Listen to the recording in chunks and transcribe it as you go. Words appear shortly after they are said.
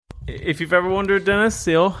If you've ever wondered, Dennis,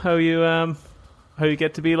 how you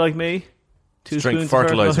get to be like me, drink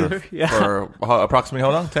fertilizer for approximately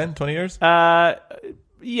how long? 10, 20 years?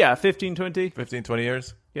 15, 20. 15, 20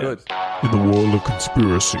 years? Yeah. Good. In the world of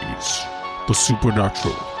conspiracies, the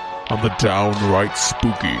supernatural, and the downright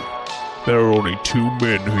spooky, there are only two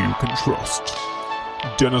men who you can trust.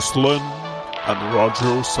 Dennis Lynn and Roger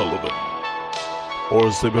O'Sullivan. Or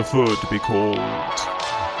as they prefer to be called,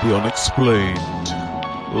 the Unexplained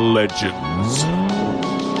Legends.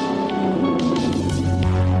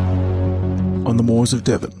 On the moors of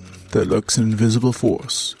Devon, there lurks an invisible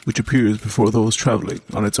force which appears before those travelling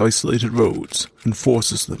on its isolated roads and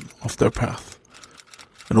forces them off their path.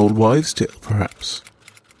 An old wives' tale, perhaps?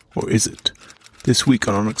 Or is it? This week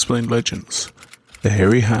on Unexplained Legends, the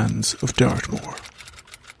hairy hands of Dartmoor.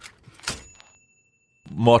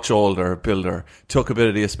 Much older builder took a bit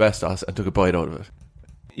of the asbestos and took a bite out of it.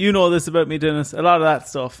 You know this about me, Dennis. A lot of that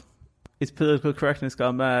stuff is political correctness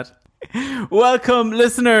gone mad. Welcome,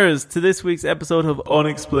 listeners, to this week's episode of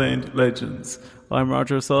Unexplained Legends. I'm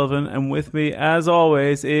Roger O'Sullivan, and with me, as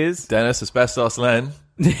always, is Dennis Asbestos Len.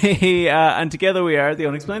 And together we are the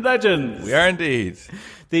Unexplained Legends. We are indeed.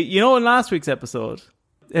 In last week's episode,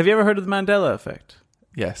 have you ever heard of the Mandela effect?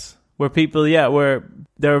 Yes. Where people, where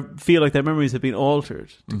they feel like their memories have been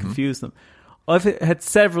altered to confuse them. I've had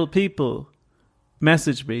several people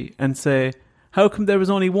message me and say, how come there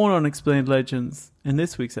was only one Unexplained Legends in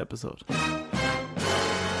this week's episode?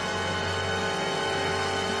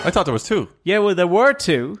 I thought there was two. Yeah, well, there were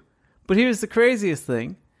two. But here's the craziest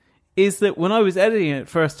thing, is that when I was editing it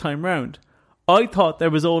first time round, I thought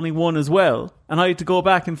there was only one as well. And I had to go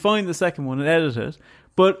back and find the second one and edit it.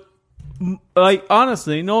 But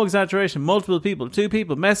honestly, no exaggeration, two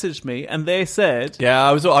people messaged me and they said... Yeah,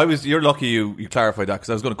 I was. You're lucky you clarified that, because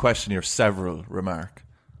I was going to question your several remark.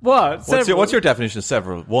 What? What's your definition of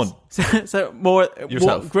several? One. So more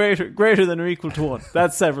yourself. Greater than or equal to one.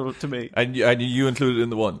 That's several to me. And you included in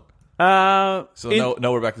the one. Now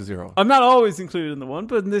we're back to zero. I'm not always included in the one,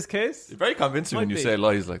 but in this case, you're very convincing when you say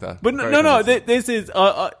lies like that. But no. This is.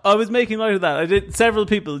 I was making light of that. I did. Several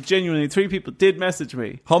people, genuinely, 3 people did message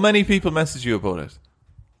me. How many people messaged you about it?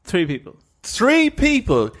 3 people. 3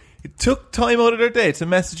 people took time out of their day to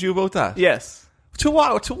message you about that. Yes. To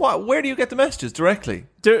what? Where do you get the messages? Directly?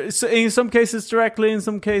 So in some cases directly, in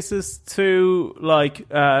some cases through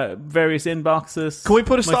various inboxes. Can we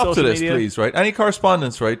put a stop to this, media? please? Right? Any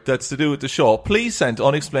correspondence, right, that's to do with the show, please send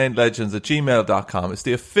unexplainedlegends@gmail.com. It's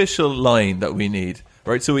the official line that we need,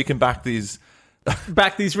 right? So we can back these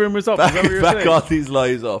rumors up. back all these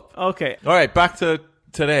lies up. Okay. All right. Back to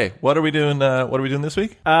today. What are we doing? What are we doing this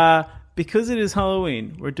week? Because it is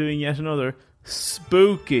Halloween, we're doing yet another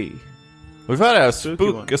spooky. We've had a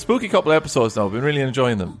spooky couple of episodes now. We've been really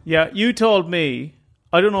enjoying them. Yeah, you told me,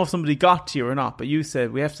 I don't know if somebody got to you or not, but you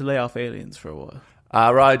said we have to lay off aliens for a while.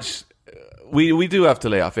 Raj, we do have to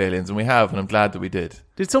lay off aliens, and we have, and I'm glad that we did.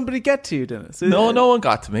 Did somebody get to you, Dennis? No one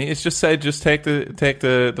got to me. It's just said, just take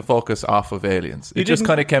the focus off of aliens. It just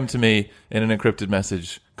kind of came to me in an encrypted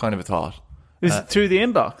message, kind of a thought. Is it through the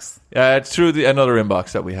inbox? It's through another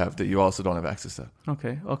inbox that we have that you also don't have access to.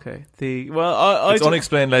 Okay. It's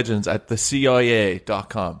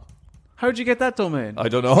unexplainedlegends@thecia.com. How'd you get that domain? I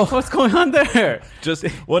don't know. What's going on there? Just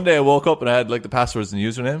one day I woke up and I had the passwords and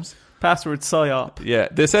usernames. Password psyop. Yeah,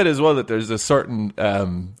 they said as well that there's a certain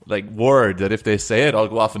word that if they say it, I'll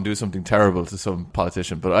go off and do something terrible to some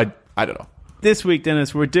politician. But I don't know. This week,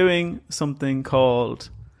 Dennis, we're doing something called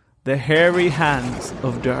the Hairy Hands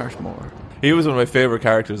of Dartmoor. He was one of my favourite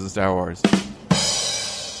characters in Star Wars.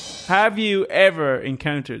 Have you ever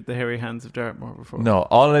encountered the hairy hands of Dartmoor before? No,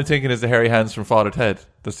 all I'm thinking is the hairy hands from Father Ted.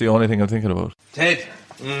 That's the only thing I'm thinking about. Ted,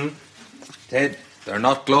 they're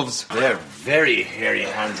not gloves. They're very hairy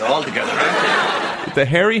hands altogether, aren't they? The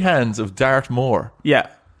hairy hands of Dartmoor. Yeah,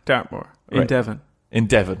 Dartmoor. In Devon. In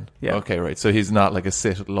Devon? Yeah. Okay, right. So he's not like a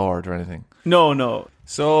Sith Lord or anything? No.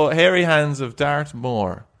 So, hairy hands of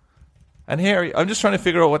Dartmoor. And Harry, I'm just trying to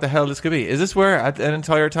figure out what the hell this could be. Is this where an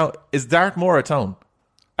entire town... Is Dartmoor a town?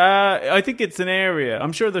 I think it's an area.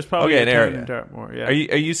 I'm sure there's probably an town area in Dartmoor. Yeah. Are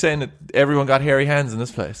you saying that everyone got hairy hands in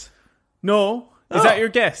this place? No. Is that your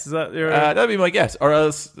guess? Is that your? That'd be my guess. Or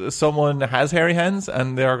else someone has hairy hands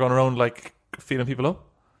and they are going around feeling people up.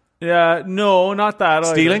 Yeah. No, not that.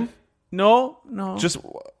 Stealing? Either. No. Just.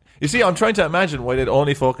 You see, I'm trying to imagine why they'd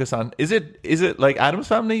only focus on... Is it like Adam's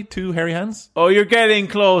Family, 2 hairy hands? Oh, you're getting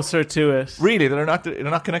closer to it. Really? They're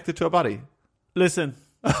not connected to a body? Listen.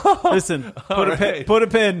 Put a pin. Brilliant. Put a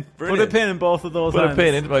pin in both of those hands. Put a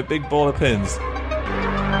pin into my big bowl of pins.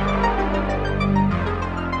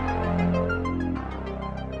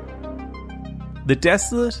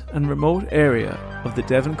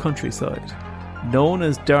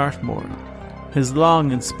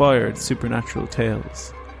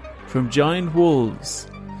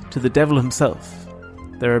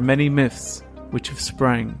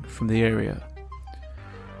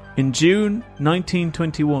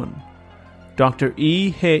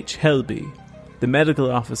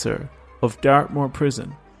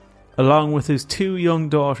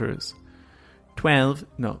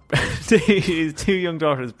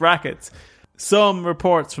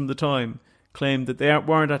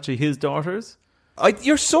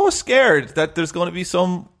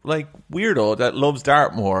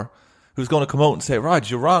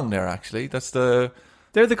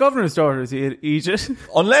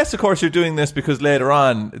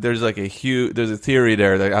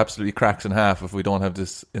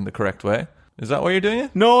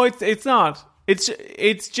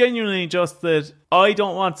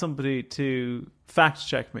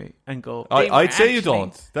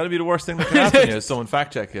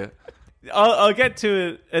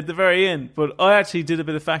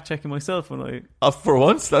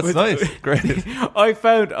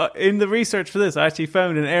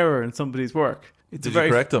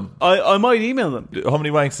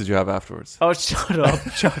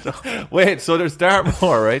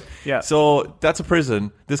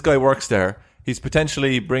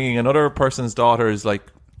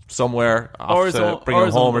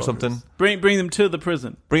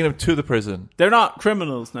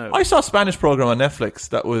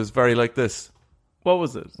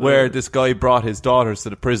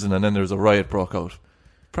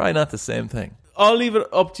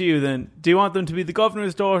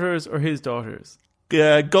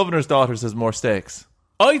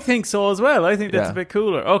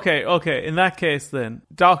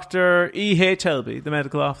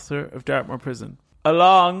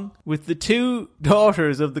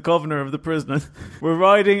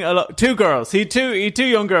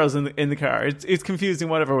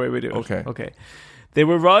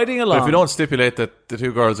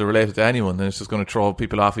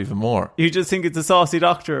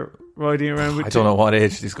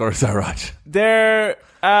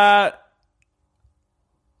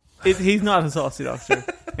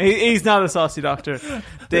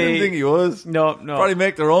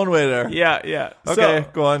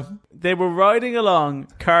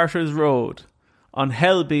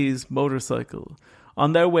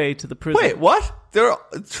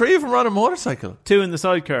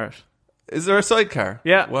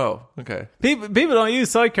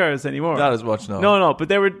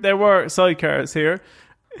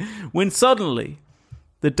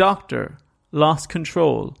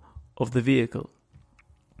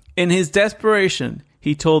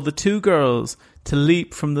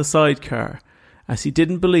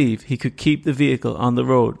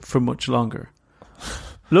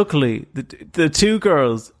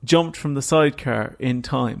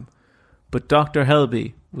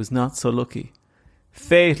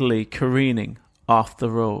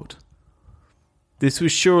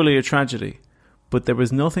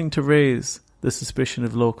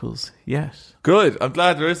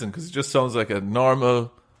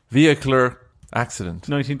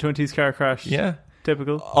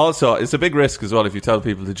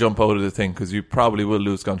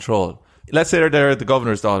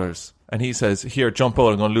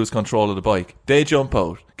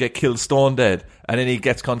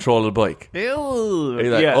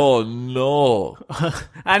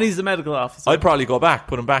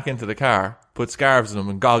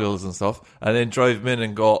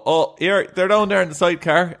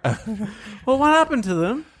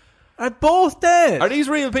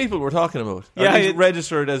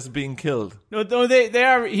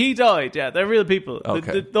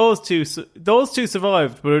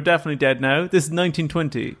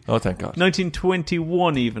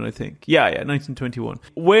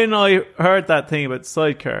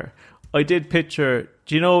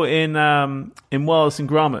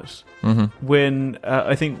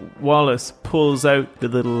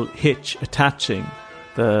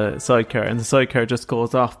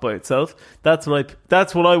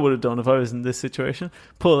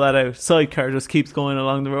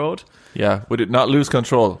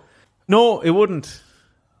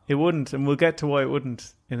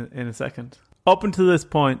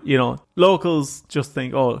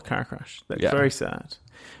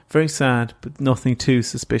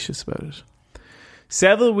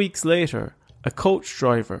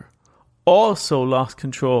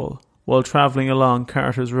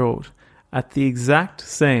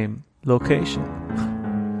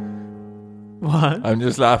 What? I'm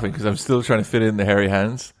just laughing because I'm still trying to fit in the hairy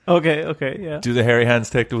hands. Okay, yeah. Do the hairy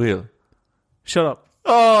hands take the wheel? Shut up.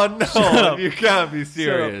 Oh, no. Shut up. You can't be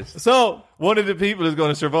serious. So, one of the people is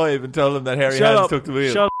going to survive and tell them that hairy hands took the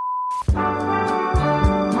wheel. Shut up.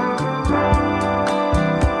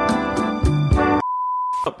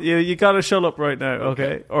 You gotta shut up right now,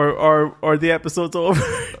 okay? Or the episode's over.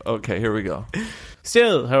 Okay, here we go.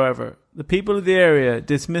 Still, however, the people of the area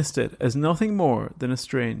dismissed it as nothing more than a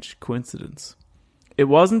strange coincidence. It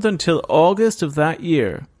wasn't until August of that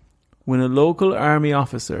year when a local army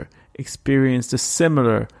officer experienced a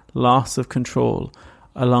similar loss of control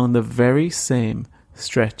along the very same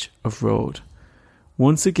stretch of road.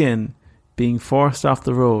 Once again, being forced off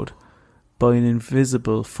the road by an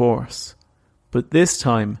invisible force. But this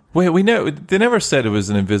time... Wait, they never said it was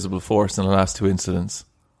an invisible force in the last two incidents.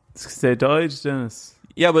 It's 'cause they died, Dennis.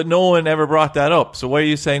 Yeah, but no one ever brought that up. So why are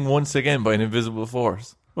you saying once again by an invisible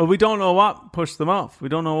force? Well, we don't know what pushed them off. We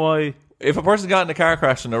don't know why... If a person got in a car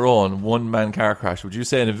crash on their own, one-man car crash, would you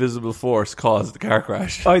say an invisible force caused the car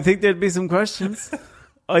crash? I think there'd be some questions.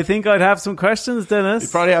 I think I'd have some questions, Dennis.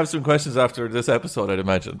 You'd probably have some questions after this episode, I'd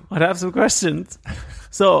imagine. I'd have some questions.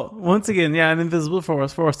 So, once again, yeah, an invisible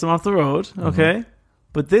force forced them off the road, okay? Mm-hmm.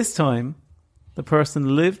 But this time, the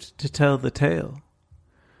person lived to tell the tale.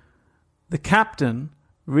 The captain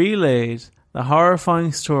relayed the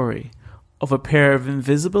horrifying story of a pair of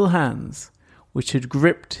invisible hands which had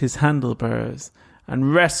gripped his handlebars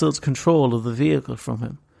and wrestled control of the vehicle from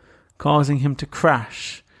him, causing him to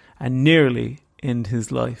crash and nearly end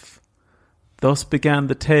his life. Thus began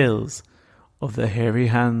the tales of the hairy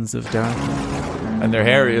hands of Dartmoor. And they're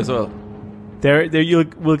hairy as well.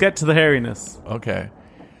 We'll get to the hairiness. Okay.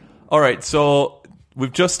 All right, so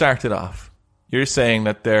we've just started off. You're saying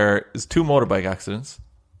that there is 2 motorbike accidents.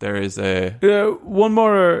 There is one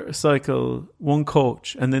motorcycle, one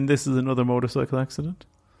coach, and then this is another motorcycle accident.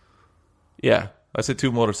 Yeah, I said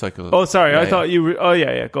 2 motorcycles. Oh, sorry, I thought you were... Oh,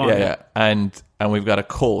 yeah, go on. Yeah. And we've got a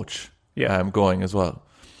coach Yeah. Going as well.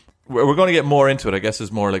 We're going to get more into it. I guess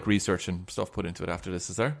there's more like research and stuff put into it after this,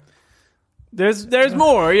 is there? There's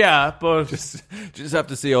more, yeah, but just have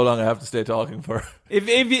to see how long I have to stay talking for.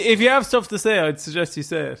 If you have stuff to say, I'd suggest you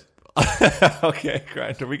say it. Okay,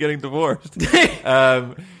 Grant, are we getting divorced?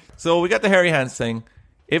 So we got the hairy hands thing.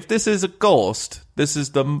 If this is a ghost, this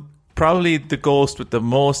is probably the ghost with the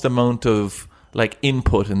most amount of like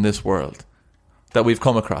input in this world that we've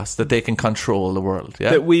come across, that they can control the world.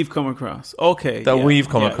 Yeah, that we've come across. Okay, we've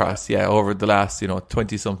come across. Yeah, over the last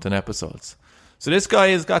 20-something episodes. So this guy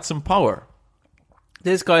has got some power.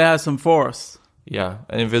 This guy has some force. Yeah,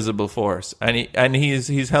 an invisible force, and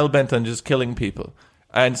he's hell bent on just killing people.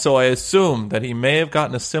 And so I assume that he may have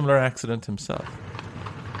gotten a similar accident himself.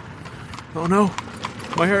 Oh no,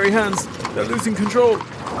 my hairy hands, they're losing control.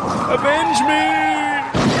 Avenge me!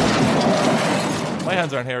 My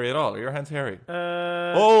hands aren't hairy at all. Are your hands hairy?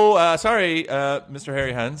 Sorry, Mr.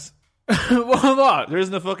 Hairy Hands. What? There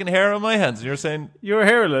isn't a fucking hair on my hands, and you're saying you're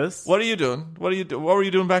hairless. What are you doing? What were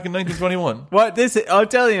you doing back in 1921? What I'll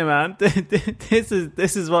tell you, man. This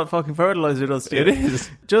is what fucking fertilizer does to you. It is.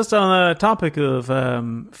 Just on a topic of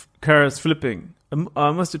cars flipping,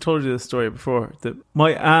 I must have told you this story before. That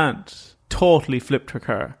my aunt totally flipped her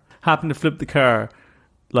car. Happened to flip the car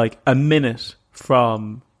like a minute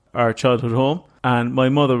from our childhood home, and my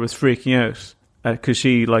mother was freaking out. Because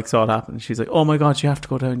she saw it happen. She's like, oh my God, you have to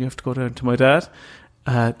go down to my dad.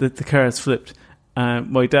 The car is flipped.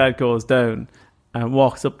 My dad goes down and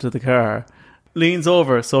walks up to the car, leans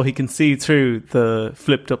over so he can see through the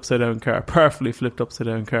flipped upside down car, perfectly flipped upside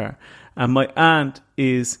down car. And my aunt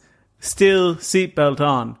is still seatbelt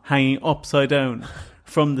on, hanging upside down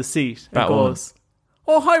from the seat. And goes,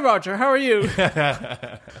 oh, hi Roger, how are you?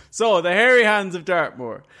 So the hairy hands of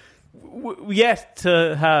Dartmoor. Yet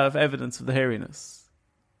to have evidence of the hairiness.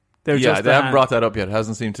 They haven't brought that up yet. It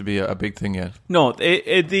hasn't seemed to be a big thing yet. No,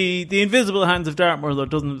 the invisible hands of Dartmoor though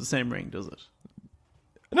doesn't have the same ring, does it?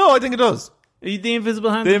 No, I think it does. The invisible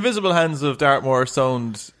hands. The invisible hands of Dartmoor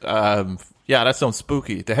sound. That sounds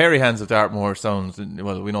spooky. The hairy hands of Dartmoor sounds.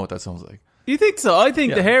 Well, we know what that sounds like. You think so? I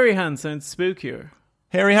think the hairy hands sounds spookier.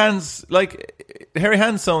 Hairy hands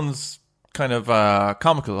sounds kind of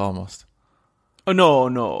comical almost. Oh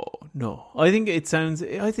no! I think it sounds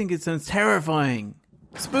terrifying,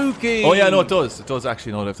 spooky. Oh yeah, no, it does. It does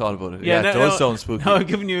actually. Now that I've thought about it, it does sound spooky. Now I'm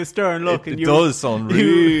giving you a stern look, it does sound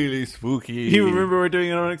really spooky. You remember we're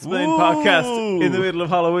doing an unexplained podcast in the middle of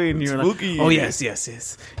Halloween. And you're spooky. Like, oh yes.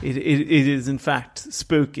 It is in fact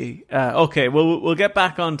spooky. Okay, well we'll get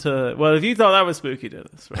back onto. Well, if you thought that was spooky,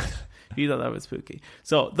 Dennis, right? You thought that was spooky.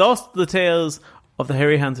 So thus the tales of the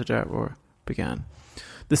hairy hands of Dartmoor began.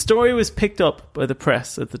 The story was picked up by the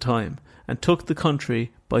press at the time and took the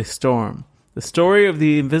country by storm. The story of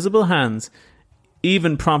the invisible hands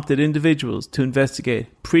even prompted individuals to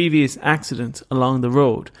investigate previous accidents along the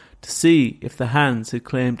road to see if the hands had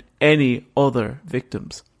claimed any other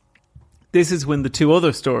victims. This is when the two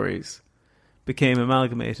other stories became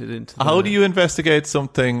amalgamated into How do you investigate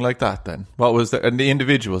something like that then? What was and the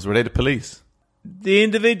individuals, were they the police? The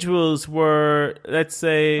individuals were, let's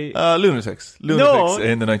say... Lunatics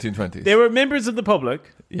in the 1920s. They were members of the public.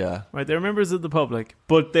 Yeah. Right, they were members of the public,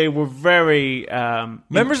 but they were very members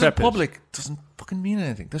intrepid. of the public doesn't fucking mean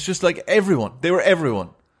anything. That's just like everyone. They were everyone.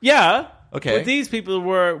 Yeah. Okay. But these people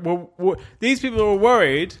were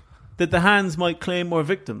worried that the hands might claim more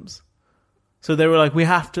victims. So they were like, we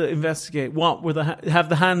have to investigate. What were have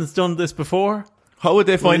the hands done this before? How would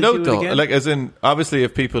they find out though? Again? Like, as in, obviously,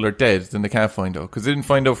 if people are dead, then they can't find out because they didn't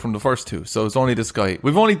find out from the first two. So it's only this guy.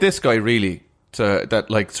 We've only this guy really that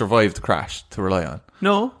like survived the crash to rely on.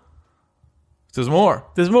 No, There's more.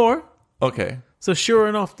 there's more. Okay. So sure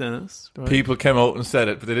enough, Dennis, right? People came out and said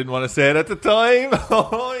it, but they didn't want to say it at the time.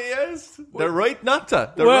 Oh yes, they're right not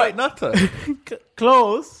to. Right not to.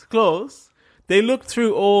 Close. They looked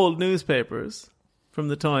through old newspapers from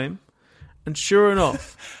the time, and sure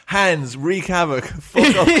enough, Hands wreak havoc.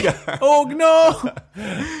 Fuck up, Gar. oh no!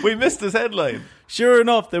 We missed this headline. Sure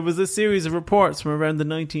enough, there was a series of reports from around the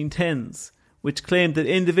 1910s which claimed that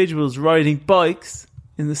individuals riding bikes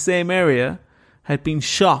in the same area had been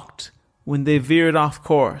shocked when they veered off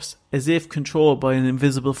course, as if controlled by an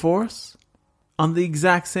invisible force, on the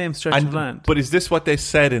exact same stretch of land. But is this what they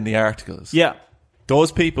said in the articles? Yeah.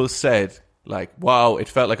 Those people said, like, wow, it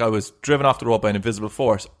felt like I was driven off the road by an invisible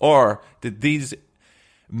force. Or did these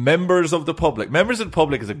members of the public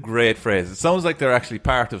is a great phrase. It sounds like they're actually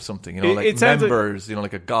part of something, you know, like members,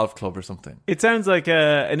 like a golf club or something. It sounds like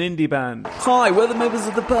an indie band. Hi, we're the members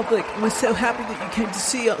of the public. We're so happy that you came to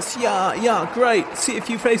see us. Yeah, great. See a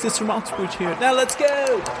few faces from Oxbridge here. Now let's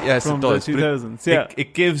go. Yes, from it does. The 2000s. Yeah,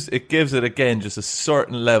 it gives it again just a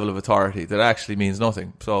certain level of authority that actually means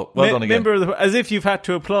nothing. So well done again. Member as if you've had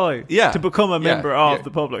to apply to become a member of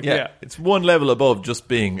the public. Yeah, it's one level above just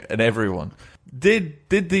being an everyone. Did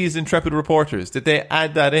these intrepid reporters, did they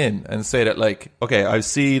add that in and say that, like, okay, I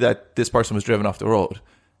see that this person was driven off the road,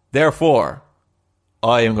 therefore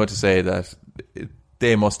I am going to say that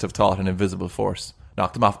they must have thought an invisible force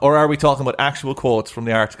knocked them off? Or are we talking about actual quotes from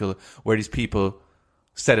the article where these people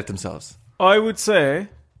said it themselves? I would say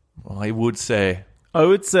is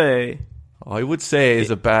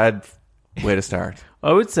a bad way to start.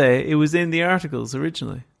 I would say it was in the articles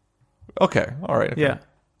originally. Okay, all right. Okay. Yeah.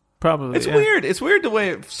 Probably. It's weird. It's weird the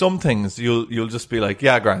way some things you'll just be like,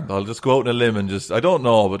 yeah, grand, I'll just go out on a limb and I don't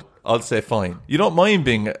know, but I'll say fine. You don't mind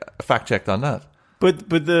being fact checked on that. But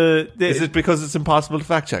is it because it's impossible to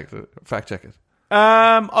fact check it?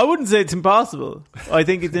 I wouldn't say it's impossible. I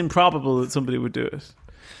think it's improbable that somebody would do it.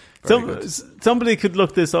 Somebody could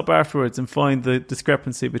look this up afterwards and find the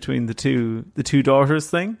discrepancy between the two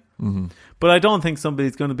daughters thing. Mm-hmm. But I don't think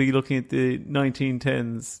somebody's going to be looking at the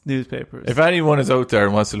 1910s newspapers. If anyone is out there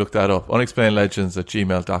and wants to look that up,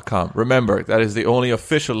 unexplainedlegends@gmail.com. Remember, that is the only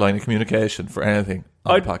official line of communication for anything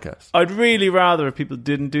on the podcast. I'd really rather if people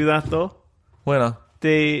didn't do that, though. Why not?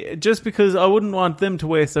 Just because I wouldn't want them to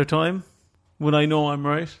waste their time when I know I'm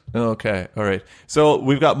right. Okay, all right. So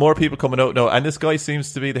we've got more people coming out now, and this guy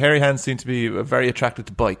the hairy hands seem to be very attracted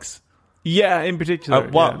to bikes. Yeah, in particular.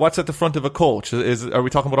 What's at the front of a coach? Are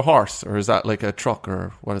we talking about a horse, or is that like a truck,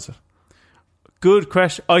 or what is it? Good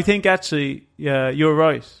question. I think actually, yeah, you're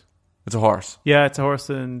right. It's a horse. Yeah, it's a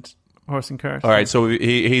horse and cart. All right, so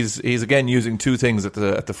he's again using two things at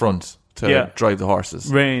the front to drive the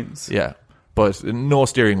horses. Reins. Yeah, but no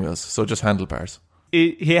steering wheels, so just handlebars.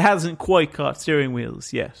 He hasn't quite got steering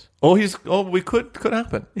wheels yet. We could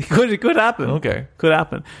happen. It could happen. Okay, could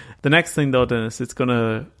happen. The next thing though, Dennis, it's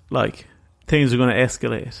gonna things are gonna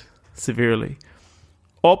escalate severely.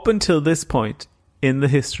 Up until this point in the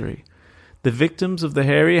history, the victims of the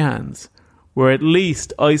hairy hands were at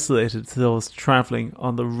least isolated to those travelling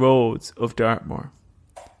on the roads of Dartmoor.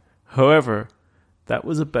 However, that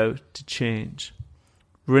was about to change.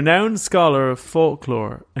 Renowned scholar of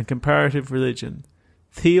folklore and comparative religion,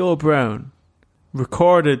 Theo Brown,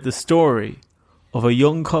 recorded the story of a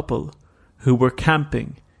young couple who were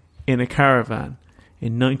camping in a caravan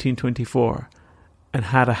in 1924 and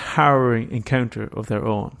had a harrowing encounter of their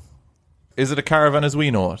own. Is it a caravan as we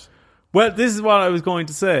know it? Well, this is what I was going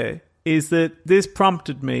to say, is that this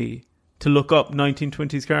prompted me to look up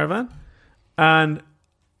 1920s caravan, and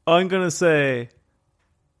I'm going to say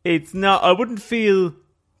it's not, I wouldn't feel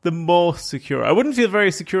the most secure. I wouldn't feel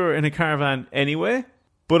very secure in a caravan anyway,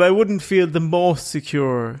 but I wouldn't feel the most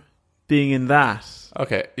secure being in that.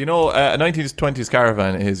 Okay, a 1920s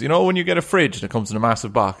caravan is, when you get a fridge that comes in a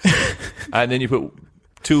massive box and then you put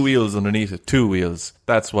 2 wheels underneath it, 2 wheels.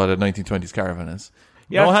 That's what a 1920s caravan is.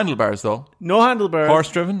 Yeah. No handlebars, though. No handlebars.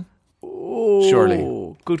 Horse-driven? Oh,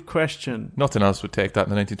 surely. Good question. Nothing else would take that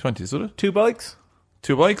in the 1920s, would it? 2 bikes?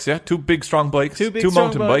 2 bikes, yeah. 2 big, strong bikes. 2 big, 2 strong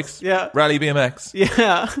mountain bikes. Yeah. Rally BMX.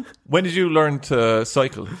 Yeah. When did you learn to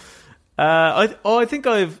cycle? I think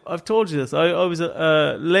I've told you this. I was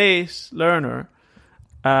a late learner.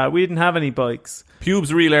 We didn't have any bikes.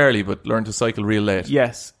 Pubes real early, but learned to cycle real late.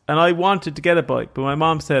 Yes, and I wanted to get a bike, but my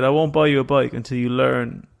mom said, "I won't buy you a bike until you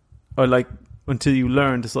learn, until you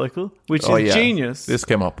learn to cycle," which is genius. This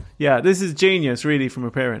came up. Yeah, this is genius, really, from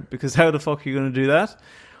a parent, because how the fuck are you going to do that?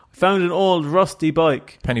 I found an old rusty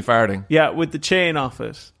bike. Penny farthing. Yeah, with the chain off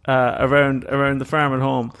it around the farm at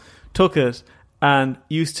home. Took it and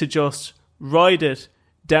used to just ride it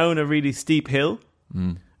down a really steep hill.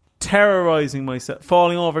 Terrorizing myself,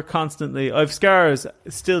 falling over constantly. I've scars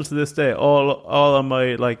still to this day, all on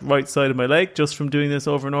my right side of my leg, just from doing this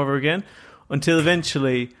over and over again, until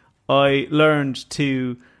eventually I learned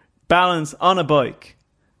to balance on a bike,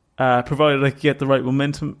 provided I could get the right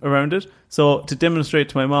momentum around it. So to demonstrate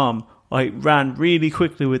to my mom, I ran really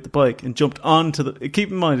quickly with the bike and jumped onto the.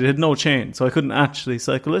 Keep in mind, it had no chain, so I couldn't actually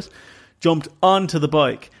cycle it. Jumped onto the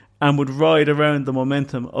bike and would ride around the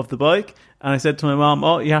momentum of the bike. And I said to my mom,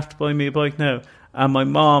 "Oh, you have to buy me a bike now." And my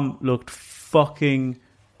mom looked fucking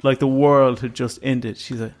like the world had just ended.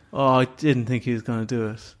 She's like, "Oh, I didn't think he was going to do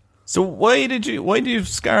it." So why do you have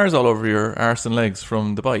scars all over your arse and legs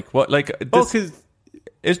from the bike? What, because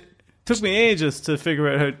it took me ages to figure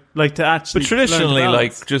out how, to actually. But traditionally, learn to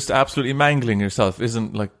balance. just absolutely mangling yourself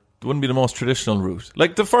wouldn't be the most traditional route.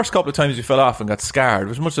 Like the first couple of times you fell off and got scarred,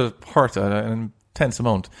 which must have hurt an intense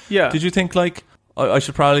amount. Yeah. Did you think I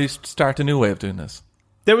should probably start a new way of doing this?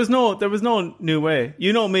 There was no new way.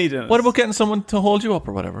 You know me, Dennis. What about getting someone to hold you up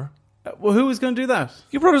or whatever? Well, who was going to do that?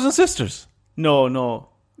 Your brothers and sisters. No.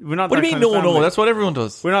 We're not. What that do you mean? kind of family. No. That's what everyone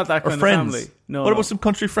does. We're not that or kind friends. of family. No. What about some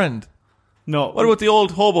country friend? No. What about the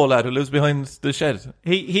old hobo lad who lives behind the shed?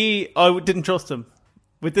 I didn't trust him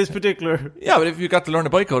with this particular. Yeah, but if you got to learn a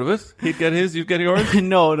bike out of it, he'd get his, you'd get yours.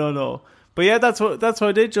 No. But yeah, that's what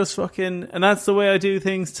I did. Just fucking, and that's the way I do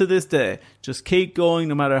things to this day. Just keep going,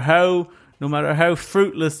 no matter how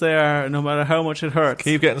fruitless they are, no matter how much it hurts.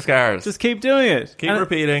 Keep getting scars. Just keep doing it. Keep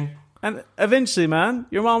repeating. And eventually, man,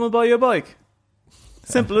 your mom will buy you a bike.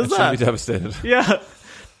 Simple as that. She'll be devastated. Yeah.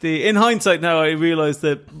 In hindsight now, I realise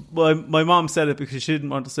that my mom said it because she didn't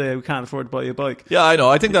want to say we can't afford to buy you a bike. Yeah, I know.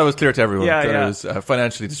 I think that was clear to everyone. Yeah, that it was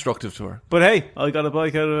financially destructive to her. But hey, I got a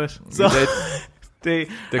bike out of it. So they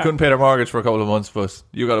couldn't pay their mortgage for a couple of months, but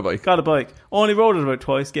you got a bike. Got a bike. Only rode it about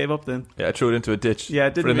twice. Gave up then. Yeah, threw it into a ditch. Yeah,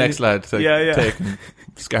 for the next lad to take and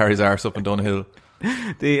scar his arse up and down a hill.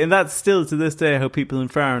 And that's still to this day how people in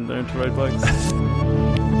Farron learn to ride bikes.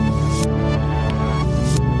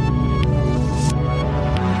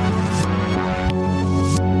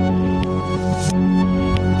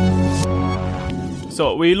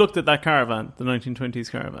 So we looked at that caravan, the 1920s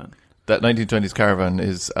caravan. That 1920s caravan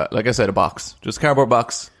is, like I said, a box. Just a cardboard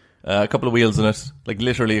box, a couple of wheels in it,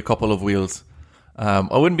 literally a couple of wheels.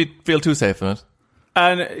 I wouldn't feel too safe in it.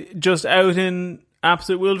 And just out in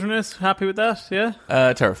absolute wilderness, happy with that, yeah?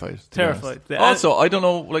 Terrified. Also, I don't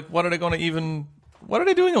know, what are they going to even... What are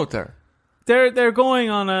they doing out there? They're going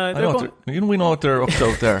on a... We know what they're up to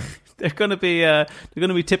out there. They're going to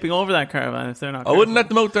be tipping over that caravan if they're not. I wouldn't let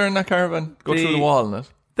them out there in that caravan. Go through the wall in it.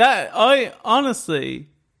 That I honestly,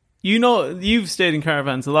 you've stayed in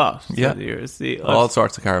caravans a lot. Yeah, the years. All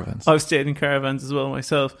sorts of caravans. I've stayed in caravans as well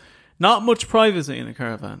myself. Not much privacy in a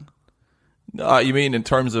caravan. You mean in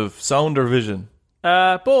terms of sound or vision?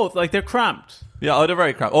 Both. They're cramped. Yeah, they're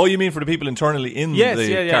very cramped. Oh, you mean for the people internally in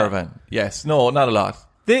the caravan? Yes. No, not a lot.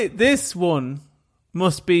 This one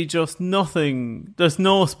must be just nothing. There's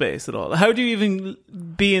no space at all. How do you even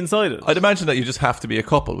be inside it? I'd imagine that you just have to be a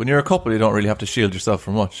couple. When you're a couple, you don't really have to shield yourself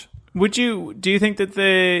from much. Do you think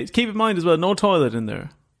that keep in mind as well, no toilet in there?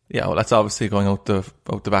 Yeah, well, that's obviously going out the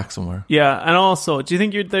back somewhere. Yeah, and also, do you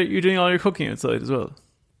think you're doing all your cooking outside as well?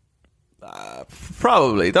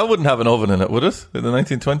 Probably. That wouldn't have an oven in it, would it? In the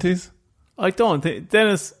 1920s? I don't think.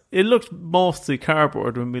 Dennis, it looked mostly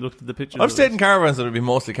cardboard when we looked at the pictures. I've stayed in caravans that would be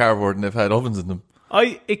mostly cardboard and they've had ovens in them.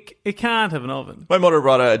 It can't have an oven. My mother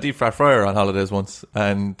brought a deep fat fryer on holidays once,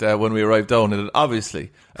 and when we arrived down, it had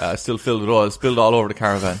obviously still filled with oil, spilled all over the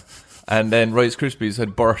caravan. And then Rice Krispies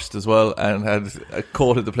had burst as well and had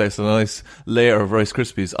coated the place with a nice layer of Rice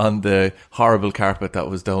Krispies on the horrible carpet that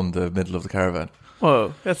was down the middle of the caravan.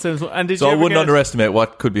 Whoa, that sounds. And did So you I ever wouldn't get, underestimate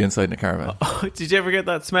what could be inside in a caravan. Did you ever get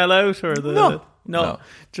that smell out or the? No. No.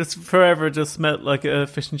 Just forever, just smelled like a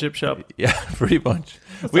fish and chip shop. Yeah, pretty much.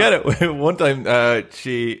 We had it one time.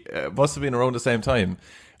 She must have been around the same time.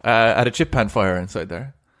 Had a chip pan fire inside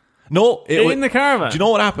there. No, In the caravan. Do you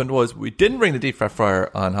know what happened was we didn't bring the deep fat fryer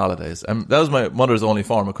on holidays, and that was my mother's only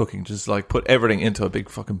form of cooking. Just like put everything into a big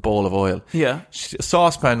fucking bowl of oil. Yeah.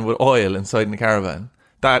 Saucepan with oil inside in the caravan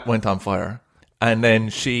that went on fire, and then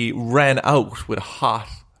she ran out with a hot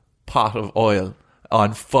pot of oil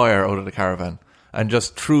on fire out of the caravan and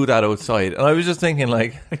just threw that outside. And I was just thinking,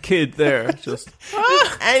 like, A kid there, just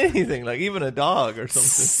anything, like even a dog or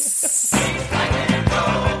something.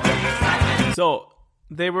 so.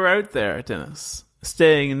 They were out there, Dennis,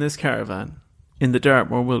 staying in this caravan in the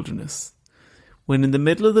Dartmoor wilderness, when in the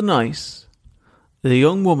middle of the night, the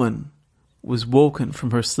young woman was woken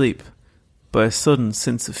from her sleep by a sudden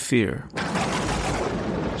sense of fear.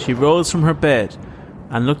 She rose from her bed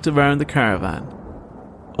and looked around the caravan,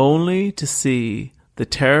 only to see the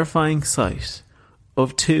terrifying sight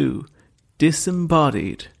of two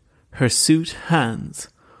disembodied, hirsute hands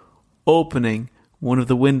opening one of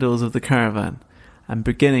the windows of the caravan and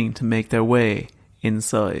beginning to make their way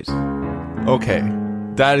inside. Okay,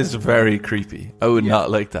 that is very creepy. I would not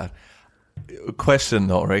like that. Question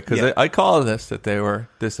though, right? Because I call this that they were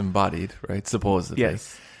disembodied, right? Supposedly.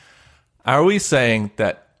 Yes. Are we saying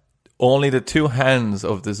that only the two hands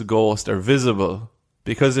of this ghost are visible?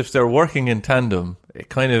 Because if they're working in tandem, it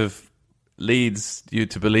kind of leads you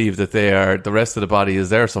to believe that the rest of the body is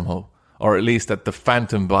there somehow. Or at least that the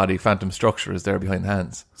phantom structure is there behind the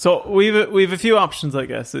hands. So we've a few options, I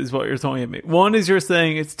guess, is what you're telling me. One is you're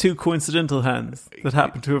saying it's two coincidental hands that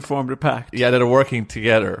happen to have formed a pact. Yeah, that are working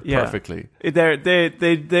together perfectly.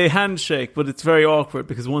 They handshake, but it's very awkward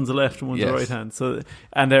because one's a left and one's a right hand. So,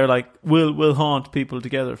 and they're like, we'll haunt people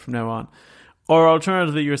together from now on. Or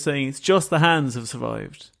alternatively, you're saying it's just the hands have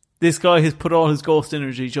survived. This guy has put all his ghost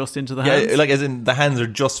energy just into the hands. Yeah, like as in the hands are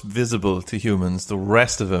just visible to humans. The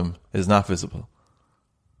rest of him is not visible.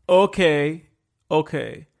 Okay.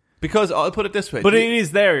 Because I'll put it this way. But it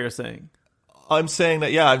is there, you're saying. I'm saying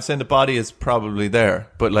that, I'm saying the body is probably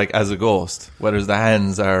there, but like as a ghost, whereas the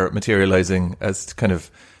hands are materializing as kind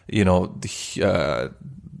of, what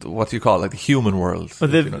do you call it? Like the human world.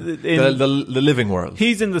 But the living world.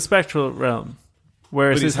 He's in the spectral realm.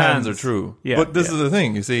 Whereas but his hands are true. Yeah, but this is the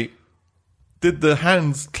thing, you see. Did the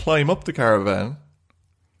hands climb up the caravan?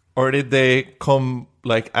 Or did they come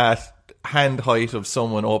like at hand height of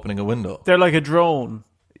someone opening a window? They're like a drone.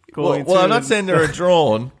 Well, I'm not saying they're a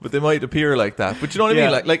drone, but they might appear like that. But you know what I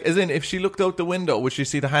mean? Like as in, if she looked out the window, would she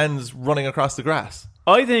see the hands running across the grass?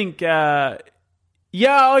 I think, I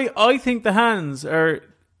think the hands are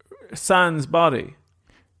Sans body.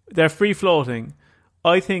 They're free floating.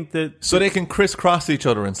 I think that... So they can crisscross each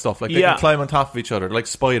other and stuff. Like they can climb on top of each other, like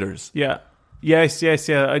spiders. Yeah. Yes.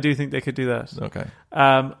 I do think they could do that. Okay.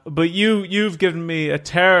 But you've given me a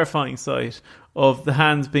terrifying sight of the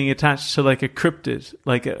hands being attached to like a cryptid,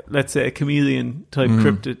 like let's say a chameleon type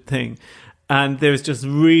cryptid thing. And there's just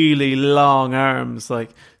really long arms, like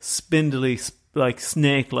spindly, like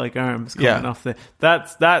snake-like arms coming off the...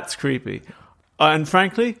 That's creepy. And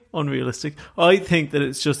frankly, unrealistic. I think that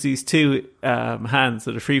it's just these two hands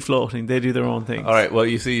that are free floating. They do their own thing. All right. Well,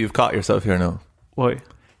 you see, you've caught yourself here now. Why?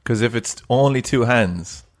 Because if it's only two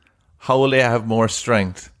hands, how will they have more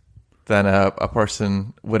strength than a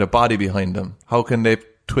person with a body behind them? How can they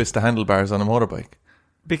twist the handlebars on a motorbike?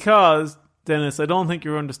 Because, Dennis, I don't think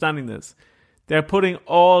you're understanding this. They're putting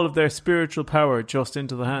all of their spiritual power just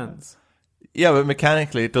into the hands. Yeah, but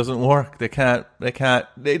mechanically it doesn't work. They can't. They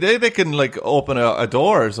can like open a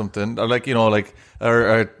door or something, or like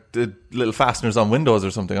or little fasteners on windows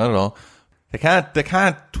or something. I don't know. They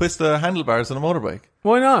can't twist the handlebars on a motorbike.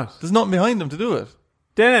 Why not? There's nothing behind them to do it.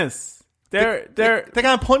 Dennis, they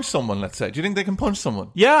can't punch someone. Let's say. Do you think they can punch someone?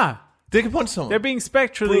 Yeah, they can punch someone. They're being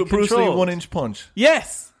spectrally controlled. Bruce Lee 1-inch punch.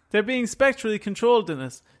 Yes, they're being spectrally controlled,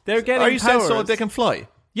 Dennis. They're getting. Are you powers. saying so they can fly?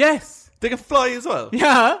 Yes. They can fly as well?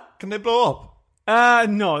 Yeah. Can they blow up?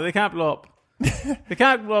 No, they can't blow up. They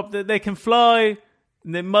can't blow up. They can fly.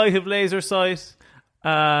 They might have laser sight.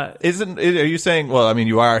 Are you saying, well, I mean,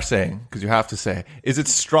 you are saying, because you have to say, is it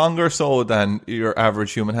stronger so than your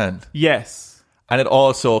average human hand? Yes. And it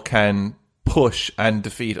also can push and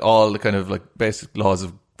defeat all the kind of like basic laws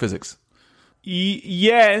of physics?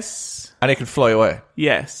 Yes. And it can fly away?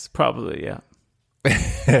 Yes, probably, yeah.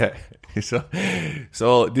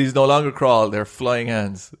 So these no longer crawl; they're flying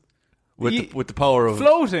hands with the power of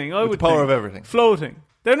floating. With the power of everything. Floating.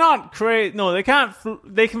 They're not crazy. No, they can't.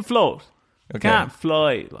 They can float. They can't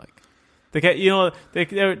fly. Like They can't,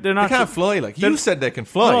 they're not. They can't fly. Like you said, they can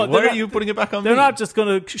fly. No, Why are not- you putting it back on me? They're not just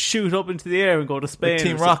going to shoot up into the air and go to Spain. Like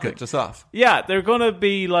Team or something. Rocket, just off. Yeah, they're going to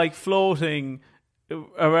be like floating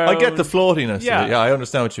around. I get the floatiness. Yeah. Yeah, I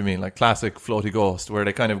understand what you mean. Like classic floaty ghost, where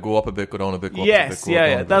they kind of go up a bit, go down a bit, go up a bit, Yes, go up, down a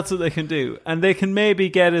yeah, bit. that's what they can do, and they can maybe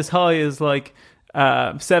get as high as like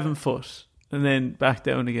 7 foot, and then back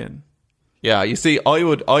down again. Yeah, you see, I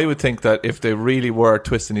would think that if they really were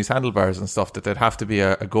twisting these handlebars and stuff, that there'd have to be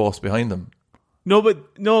a ghost behind them. No,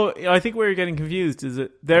 I think where you're getting confused is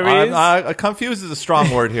that there is. Confused is a strong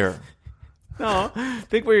word here. No, I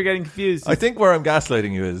think where you're getting confused. I think where I'm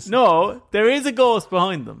gaslighting you is No, there is a ghost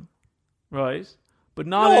behind them, right? But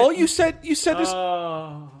not. no. You said you said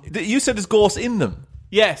there's ghosts in them.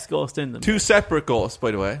 Yes, ghost in them. Two separate ghosts, by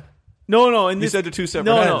the way. No. You said they're two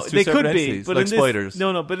separate No, hands, two they separate could be, entities, but like in this, spiders.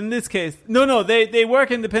 No, but in this case, no. They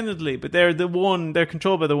work independently, but they're They're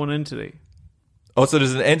controlled by the one entity. Oh, so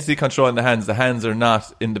there's an entity controlling the hands. The hands are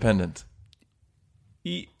not independent.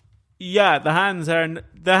 Yeah, the hands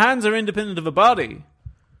are independent of a body.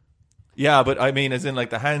 Yeah, but I mean, as in, like,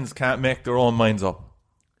 the hands can't make their own minds up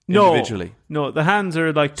Individually. No, the hands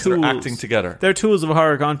are like So tools. they're acting together. They're tools of a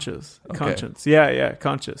higher conscience. Okay. Conscience. Yeah,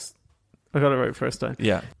 conscious. I got it right first time.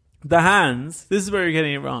 Yeah. The hands, this is where you're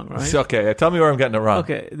getting it wrong, right? So, okay, tell me where I'm getting it wrong.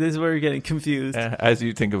 Okay, this is where you're getting confused. As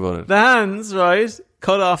you think about it. The hands, right,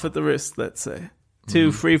 cut off at the wrist, let's say.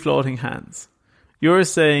 Two free-floating hands. You're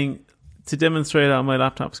saying, to demonstrate on my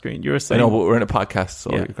laptop screen, you're I saying... know, but we're in a podcast,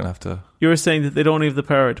 so Yeah. you're going to have to... You're saying that they don't have the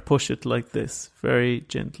power to push it like this, very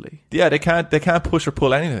gently. Yeah, they can't push or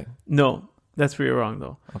pull anything. No, that's where you're wrong,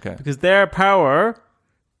 though. Okay. Because their power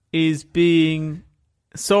is being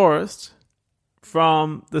sourced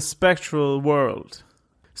from the spectral world.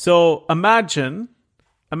 So imagine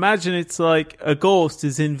it's like a ghost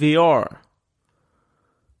is in VR.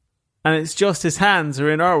 And it's just his hands are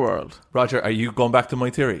in our world. Roger, are you going back to my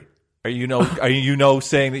theory? Are you now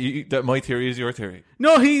saying that my theory is your theory?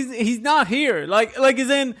 No, he's not here. Like as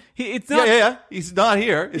in it's not. Yeah. He's not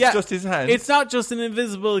here. It's Yeah. just his hands. It's not just an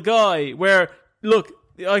invisible guy. Where look,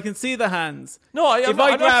 I can see the hands. No, I'm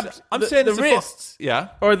saying the it's wrists, yeah,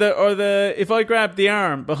 or the if I grabbed the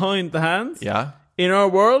arm behind the hands, yeah, in our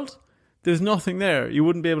world, there's nothing there. You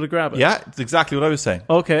wouldn't be able to grab it. yeah. It's exactly what I was saying.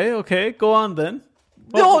 Okay, go on then.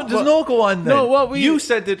 No, there's no go on then. No, you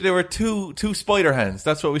said that there were two spider hands.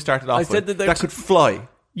 That's what we started off I with. said that that could fly,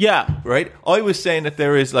 Yeah, right? I was saying that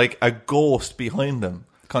there is like a ghost behind them,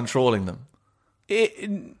 controlling them.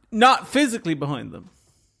 not physically behind them.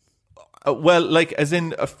 Well, like as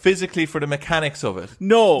in physically for the mechanics of it.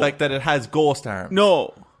 No, Like that it has ghost arms.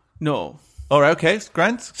 no. All right, okay,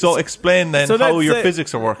 Grant. So explain then So how let's your say-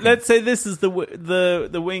 physics are working. Let's say this is the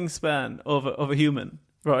wingspan of a human,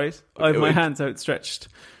 right? I have my wait. hands outstretched,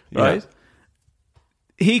 Yeah. right?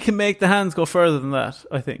 He can make the hands go further than that,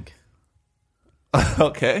 I think.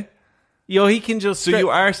 Okay. He can just. So you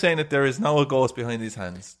are saying that there is now a ghost behind these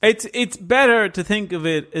hands. It's better to think of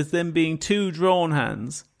it as them being two drone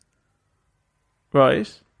hands,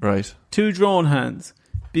 right? Right. Two drone hands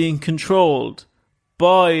being controlled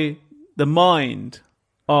by the mind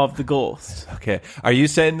of the ghost. Okay. Are you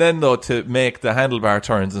saying then, though, to make the handlebar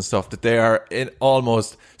turns and stuff, that they are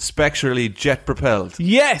almost spectrally jet propelled?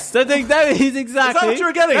 Yes, I think that is exactly. what you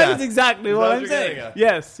were getting That at? is exactly what that I'm what you're saying. getting at?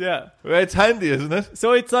 Yes, yeah. Well, it's handy, isn't it?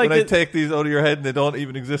 So it's like When I that take these out of your head and they don't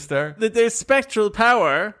even exist there. there's spectral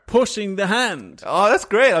power pushing the hand. Oh, that's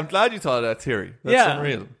great. I'm glad you thought of that theory. That's Yeah.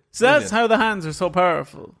 unreal. So that's Brilliant. how the hands are so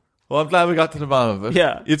powerful. Well, I'm glad we got to the bottom of it.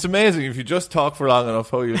 Yeah. It's amazing if you just talk for long enough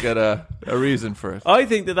how you get a reason for it. I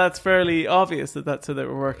think that's fairly obvious that that's how they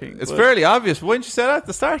were working. It's but fairly obvious. Why didn't you say that at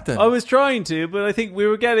the start then? I was trying to, but I think we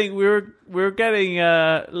were getting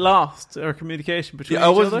lost our communication between I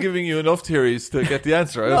each wasn't other. giving you enough theories to get the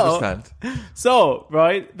answer. I No. understand. So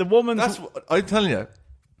right, the woman's That's what I'm telling you.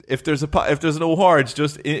 If there's an award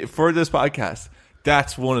for this podcast,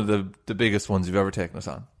 that's one of the biggest ones you've ever taken us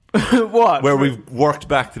on. what? Where we've worked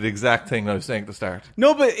back to the exact thing I was saying at the start.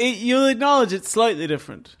 No, but you'll acknowledge it's slightly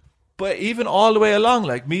different. But even all the way along,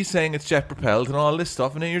 like me saying it's jet propelled and all this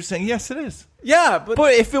stuff, and then you're saying yes, it is. Yeah, but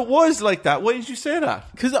But if it was like that, why did you say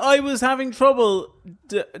that? because I was having trouble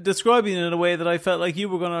describing it in a way that I felt like you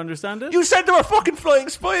were going to understand it. You said there were fucking flying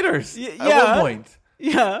spiders at yeah. one point.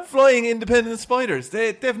 Yeah, Flying independent spiders.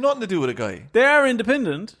 They have nothing to do with a guy. they are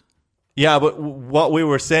independent. Yeah, but what we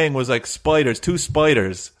were saying was like two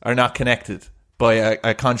spiders are not connected by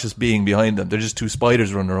a conscious being behind them. They're just two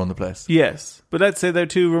spiders running around the place. Yes, but let's say they're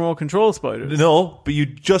two remote control spiders. No, but you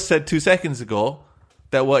just said 2 seconds ago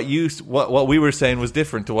that what we were saying was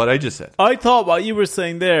different to what I just said. I thought what you were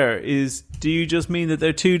saying there is, do you just mean that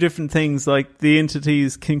they're two different things, like the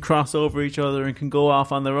entities can cross over each other and can go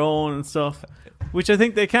off on their own and stuff? Which I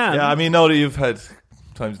think they can. Yeah, I mean, now that you've had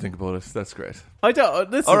time to think about it, that's great. I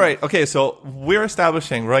don't. Listen. All right, okay, so we're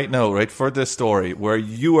establishing right now, right, for this story, where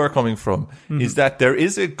you are coming from, is that there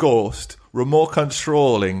is a ghost remote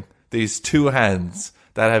controlling these two hands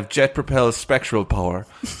that have jet-propelled spectral power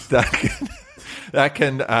that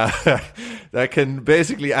can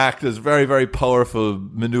basically act as very, very powerful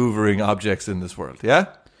maneuvering objects in this world, yeah?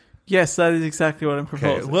 Yes, that is exactly what I'm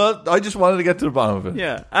proposing. Okay. Well, I just wanted to get to the bottom of it.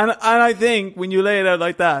 Yeah, and I think when you lay it out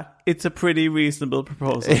like that, it's a pretty reasonable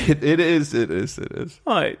proposal. It is.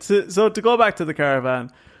 All right, so to go back to the caravan,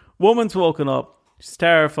 woman's woken up, she's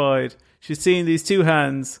terrified, she's seeing these two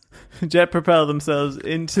hands jet propel themselves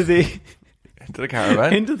into the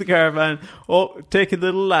caravan, taking the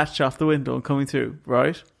little latch off the window and coming through,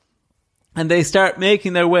 right? And they start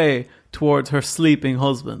making their way towards her sleeping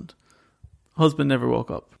husband. Husband never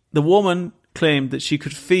woke up. The woman claimed that she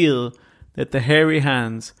could feel that the hairy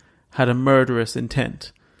hands had a murderous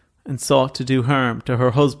intent and sought to do harm to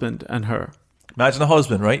her husband and her. Imagine a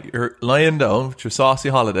husband, right? You're lying down with your saucy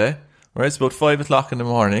holiday, right? It's about 5 o'clock in the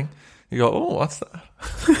morning. You go, oh, what's that?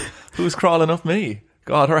 Who's crawling up me?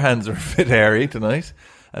 God, her hands are a bit hairy tonight.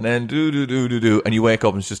 And then do, and you wake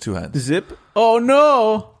up and it's just two hands. Zip. Oh,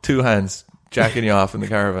 no. Two hands jacking you off in the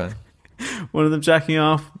caravan. One of them jacking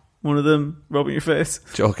off, one of them rubbing your face.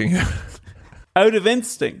 Joking you. Out of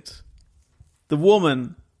instinct, the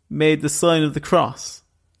woman made the sign of the cross.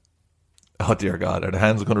 Oh, dear God. Are the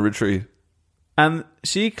hands going to retreat? And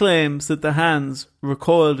she claims that the hands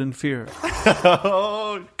recoiled in fear.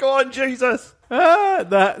 Oh, go on, Jesus.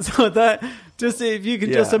 Just if you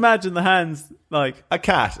can just imagine the hands, like a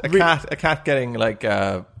cat getting like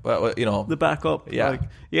the back up, yeah,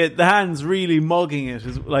 the hands really mugging it,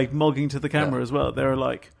 is like mugging to the camera as well. They're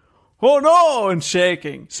like, oh no, and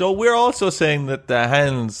shaking. So we're also saying that the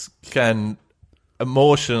hands can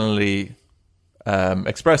emotionally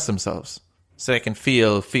express themselves, so they can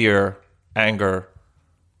feel fear, anger.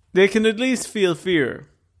 They can at least feel fear.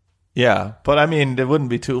 Yeah, but I mean, there wouldn't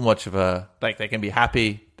be too much of a, like, they can be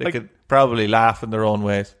happy. They could probably laugh in their own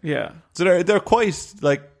ways. Yeah. So they're quite,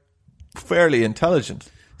 like, fairly intelligent.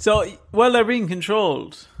 So, while they're being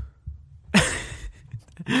controlled,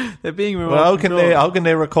 they're being remote controlled. How can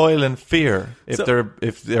they recoil in fear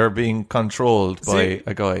if they're being controlled by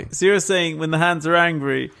a guy? So you're saying when the hands are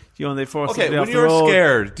angry, they force somebody off when the road. you're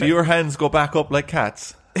scared, do your hands go back up like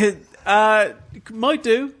cats? Might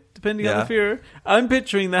do. Depending on the fear. I'm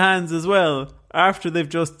picturing the hands as well after they've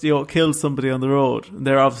just killed somebody on the road. And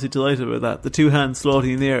they're obviously delighted with that. The two hands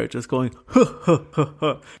floating in the air just going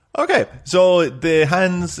Okay, so the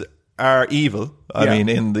hands are evil. I mean,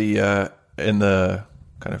 in the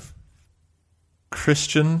kind of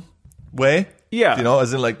Christian way. Yeah.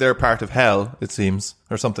 As in like they're part of hell, it seems,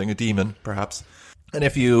 or something, a demon perhaps. And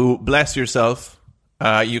if you bless yourself,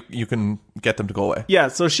 you can get them to go away. Yeah,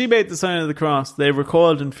 so she made the sign of the cross. They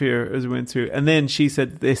recoiled in fear as we went through. And then she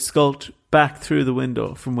said they skulked back through the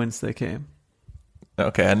window from whence they came.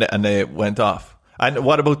 Okay, and they went off. And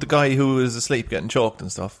what about the guy who was asleep getting choked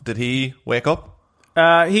and stuff? Did he wake up?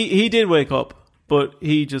 He did wake up, but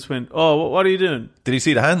he just went, oh, what are you doing? Did he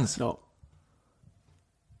see the hands? No.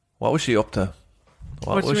 What was she up to?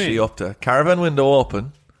 What was she up to? Caravan window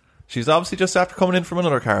open. She's obviously just after coming in from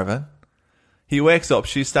another caravan. He wakes up,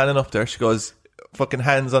 she's standing up there, she goes, fucking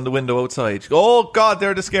hands on the window outside. She goes, oh God,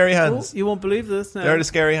 they're the scary hands. Oh, you won't believe this now. They're the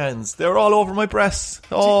scary hands. They're all over my breasts.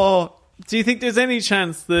 Oh. Do you think there's any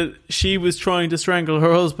chance that she was trying to strangle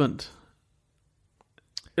her husband?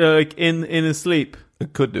 Like in his sleep?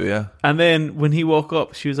 It could do, yeah. And then when he woke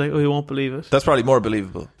up, she was like, oh, you won't believe it. That's probably more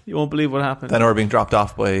believable. You won't believe what happened. Than her being dropped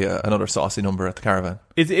off by another saucy number at the caravan.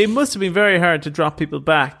 It must have been very hard to drop people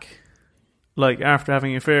back, like after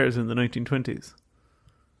having affairs in the 1920s.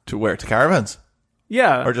 To where? To caravans?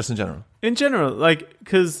 Yeah. Or just in general? In general. Like,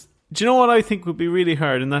 because do you know what I think would be really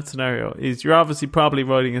hard in that scenario? Is you're obviously probably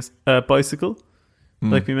riding a bicycle,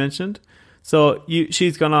 like we mentioned. So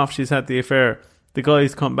she's gone off, she's had the affair. The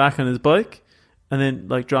guy's come back on his bike and then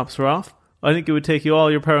like drops her off. I think it would take you all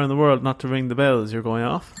your power in the world not to ring the bell as you're going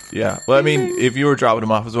off. Yeah. Well, I mean, if you were dropping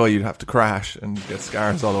him off as well, you'd have to crash and get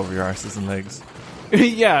scars all over your arses and legs.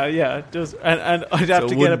 yeah. Just and I'd have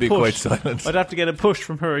to get a push. Quite silent. I'd have to get a push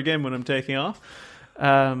from her again when I'm taking off.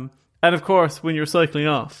 And of course, when you're cycling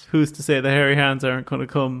off, who's to say the hairy hands aren't going to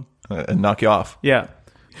come and knock you off? Yeah.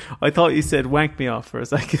 I thought you said wank me off for a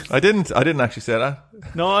second. I didn't actually say that.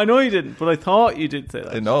 No, I know you didn't, but I thought you did say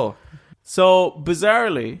that. I know. So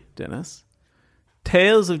bizarrely, Dennis,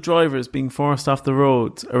 Tales of drivers being forced off the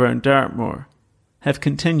roads around Dartmoor have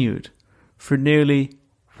continued for nearly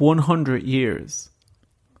 100 years,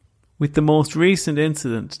 with the most recent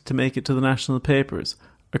incident to make it to the national papers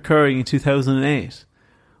occurring in 2008,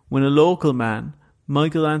 when a local man,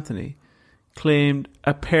 Michael Anthony, claimed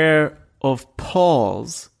a pair of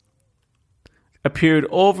paws appeared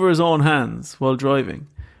over his own hands while driving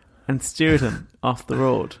and steered him off the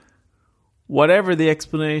road. Whatever the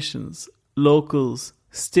explanations, locals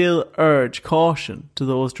still urge caution to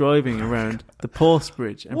those driving around the Post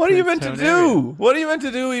Bridge. And What are you meant to Princetown do? area. What are you meant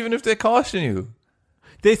to do even if they caution you?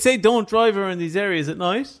 They say don't drive around these areas at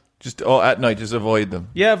night. Just at night, just avoid them.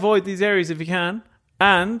 Yeah, avoid these areas if you can.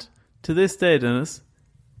 And to this day, Dennis,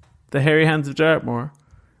 the hairy hands of Dartmoor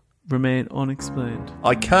remain unexplained.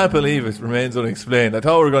 I can't believe it remains unexplained. I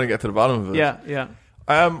thought we were going to get to the bottom of it. Yeah.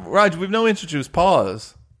 Raj, we've now introduced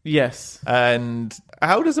paws. Yes. And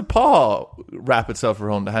how does a paw wrap itself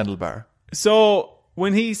around the handlebar? So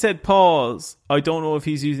when he said paws, I don't know if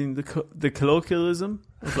he's using the colloquialism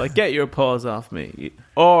of like, get your paws off me.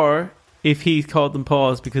 Or if he called them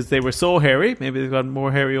paws because they were so hairy, maybe they've gotten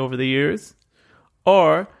more hairy over the years.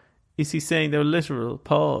 Or is he saying they're literal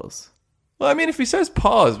paws? Well, I mean, if he says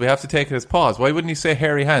paws, we have to take it as paws. Why wouldn't he say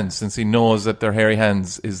hairy hands, since he knows that their hairy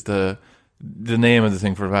hands is the name of the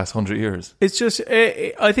thing for the past 100 years? It's just,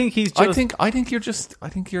 I think he's just... I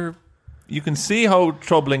think you can see how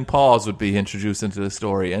troubling paws would be introduced into the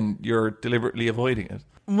story, and you're deliberately avoiding it.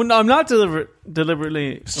 Well, no, I'm not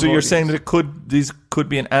deliberately... So you're saying that these could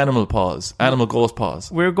be an animal paws, animal ghost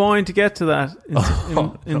paws. We're going to get to that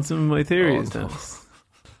in some of my theories, Dennis.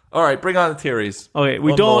 All right, bring on the theories. Okay,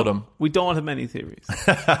 we Unload don't have many theories.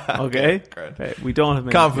 Okay? Great. Okay, we don't have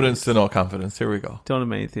many Confidence theories. to no confidence. Here we go. Don't have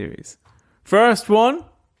many theories. First one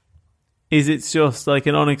is it's just like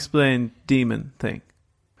an unexplained demon thing.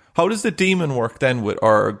 How does the demon work then with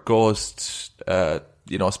our ghost,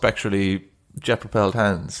 spectrally jet-propelled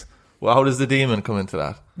hands? Well, how does the demon come into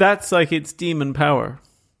that? That's like its demon power.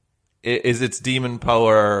 Is its demon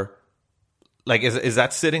power, like, is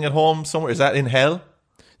that sitting at home somewhere? Is that in hell?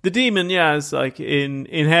 The demon, yeah, is like in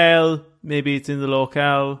hell. Maybe it's in the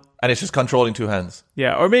locale. And it's just controlling two hands.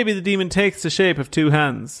 Yeah, or maybe the demon takes the shape of two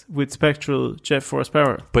hands with spectral jet force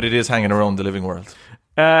power. But it is hanging around the living world.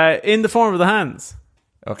 In the form of the hands.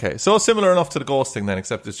 Okay, so similar enough to the ghost thing then,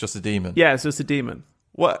 except it's just a demon. Yeah, it's just a demon.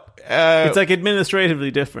 What? It's like administratively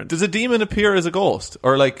different. Does a demon appear as a ghost?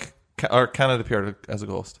 Or can it appear as a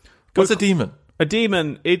ghost? What's a demon? A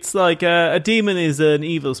demon, it's like a demon is an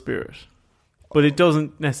evil spirit. But it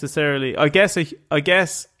doesn't necessarily... I guess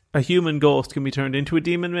a human ghost can be turned into a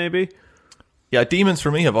demon, maybe. Yeah, demons for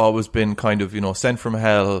me have always been kind of, sent from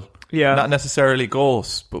hell. Yeah. Not necessarily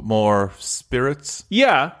ghosts, but more spirits.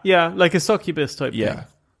 Yeah, like a succubus type thing. Yeah.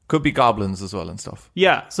 Could be goblins as well and stuff.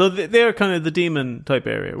 Yeah, so they're kind of the demon type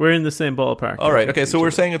area. We're in the same ballpark. All right, okay, so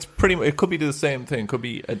we're saying it could be the same thing. Could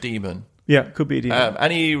be a demon. Yeah, could be a demon.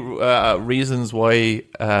 Any reasons why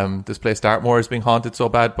this place Dartmoor is being haunted so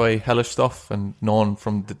bad by hellish stuff and known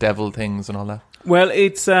from the devil things and all that? Well,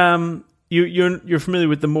 it's you're familiar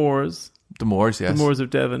with the moors. The moors, yes. The moors of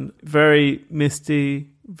Devon. Very misty,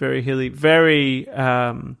 very hilly, very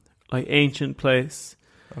like ancient place.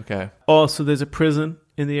 Okay. Also, there's a prison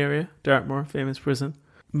in the area, Dartmoor, famous prison.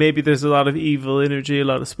 Maybe there's a lot of evil energy, a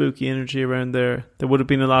lot of spooky energy around there. There would have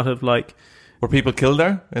been a lot of like... Were people killed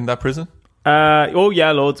there in that prison?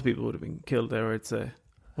 Loads of people would have been killed there, I'd say,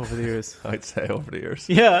 over the years. I'd say over the years.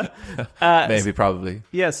 Yeah. Maybe, probably.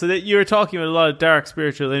 Yeah, so that you're talking about a lot of dark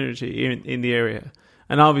spiritual energy in the area.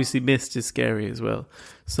 And obviously mist is scary as well.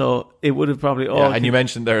 So it would have probably all... Yeah, and you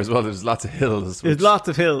mentioned there as well, there's lots of hills. There's lots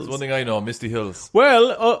of hills. One thing I know, misty hills.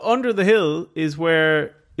 Well, under the hill is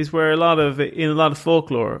where a lot of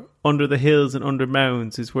folklore, under the hills and under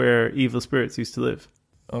mounds is where evil spirits used to live.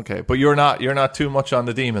 Okay, but you're not too much on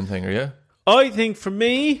the demon thing, are you? I think for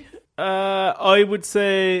me, I would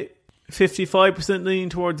say 55% leaning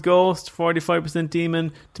towards ghost, 45%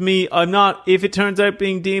 demon. To me, I'm not. If it turns out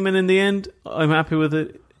being demon in the end, I'm happy with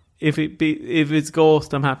it. If it's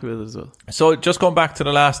ghost, I'm happy with it as well. So just going back to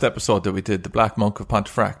the last episode that we did, the Black Monk of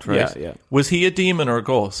Pontefract, right? Yeah. Was he a demon or a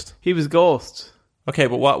ghost? He was ghost. Okay,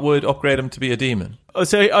 but what would upgrade him to be a demon?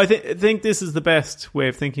 So I think this is the best way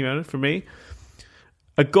of thinking about it for me.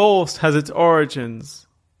 A ghost has its origins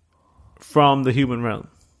from the human realm.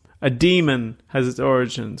 A demon has its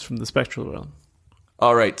origins from the spectral realm.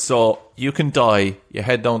 All right, so you can die, you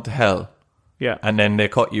head down to hell, Yeah. and then they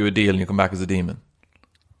cut you a deal and you come back as a demon.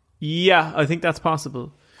 Yeah, I think that's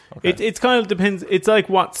possible. Okay. It's kind of depends. It's like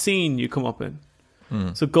what scene you come up in.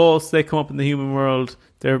 So ghosts, they come up in the human world.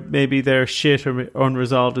 They're shit or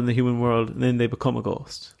unresolved in the human world, and then they become a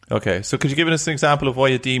ghost. Okay, so could you give us an example of why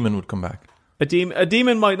a demon would come back? A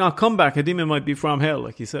demon might not come back. A demon might be from hell,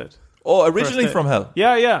 like you said. Oh, originally from hell.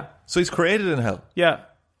 Yeah. So he's created in hell. Yeah,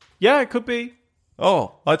 it could be.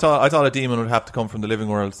 Oh, I thought a demon would have to come from the living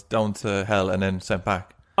world down to hell and then sent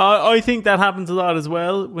back. I think that happens a lot as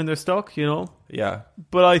well when they're stuck, you know. Yeah,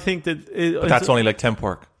 But I think that but that's only like temp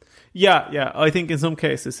work. Yeah. I think in some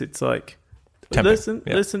cases it's like, Tempting,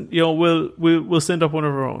 listen. You know, we'll send up one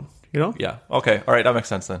of our own. You know. Yeah. Okay. All right. That makes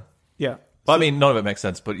sense then. Yeah. Well, I mean, none of it makes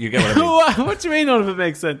sense, but you get what I mean. What do you mean none of it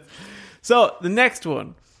makes sense? So the next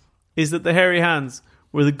one is that the hairy hands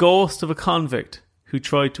were the ghost of a convict who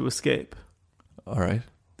tried to escape. All right.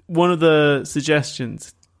 One of the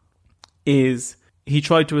suggestions is he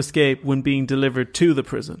tried to escape when being delivered to the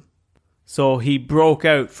prison. So he broke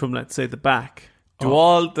out from, let's say, the back. Do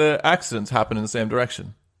all the accidents happen in the same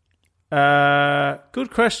direction?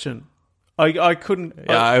 Good question. I couldn't.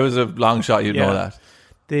 Yeah, it was a long shot. You'd know that.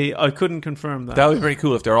 I couldn't confirm that. That would be very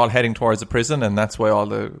cool if they're all heading towards the prison, and that's why all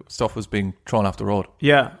the stuff was being thrown off the road.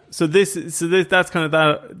 Yeah. So that's kind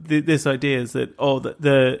of this idea is that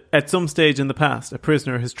the at some stage in the past, a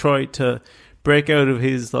prisoner has tried to break out of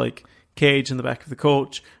his like cage in the back of the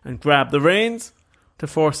coach and grab the reins to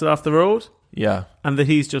force it off the road. Yeah. And that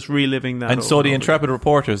he's just reliving that. And so the intrepid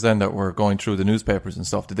reporters then that were going through the newspapers and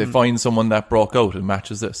stuff, did they find someone that broke out and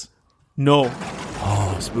matches this? No.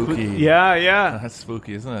 Oh, spooky. Yeah. That's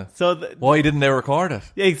spooky, isn't it? So why didn't they record it?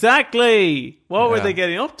 Exactly. What were they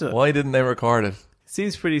getting up to? Why didn't they record it?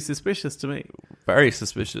 Seems pretty suspicious to me. Very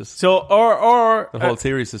suspicious. So, or the whole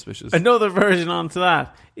theory is suspicious. Another version onto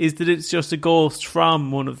that is that it's just a ghost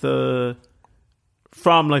from one of the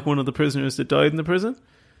prisoners that died in the prison,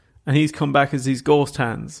 and he's come back as these ghost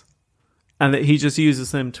hands, and that he just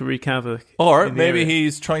uses them to wreak havoc. Or maybe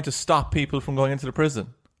he's trying to stop people from going into the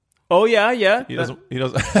prison. Oh yeah. He doesn't.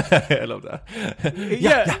 I love that.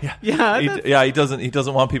 Yeah. He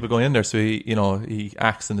doesn't want people going in there, so he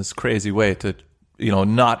acts in this crazy way to,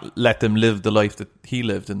 not let them live the life that he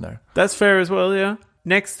lived in there. That's fair as well. Yeah.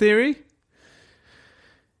 Next theory: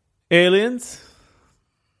 aliens.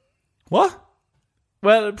 What?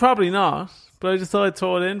 Well, probably not. But I just thought I'd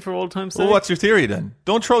throw it in for old time's sake. Well, what's your theory then?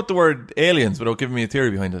 Don't throw out the word aliens without giving me a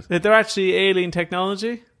theory behind it. That they're actually alien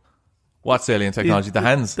technology. What's alien technology? The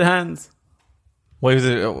hands. The hands. Why is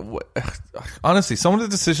it? Honestly, some of the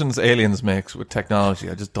decisions aliens make with technology,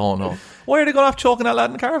 I just don't know. Why are they going off choking that lad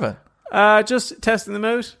in the caravan? Just testing them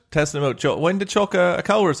out. When did choke a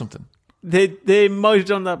cow or something? They might have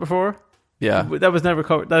done that before. Yeah. That was never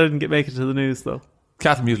covered. That didn't make it to the news, though.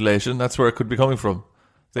 Cattle mutilation, that's where it could be coming from.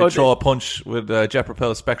 They throw a punch with jet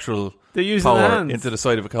propelled spectral power into the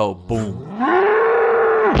side of a cow. Boom.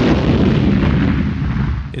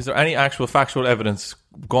 Is there any actual factual evidence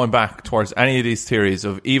going back towards any of these theories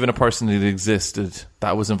of even a person that existed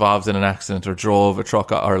that was involved in an accident or drove a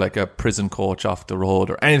truck or like a prison coach off the road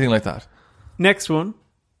or anything like that? Next one.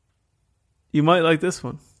 You might like this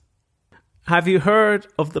one. Have you heard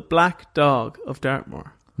of the Black Dog of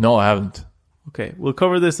Dartmoor? No, I haven't. Okay, we'll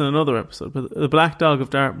cover this in another episode. But the Black Dog of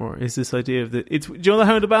Dartmoor is this idea of do you know the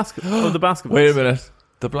Hound of the Baskervilles? Wait a minute.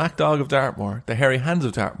 The Black Dog of Dartmoor, the Hairy Hands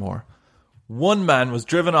of Dartmoor. One man was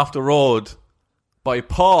driven off the road by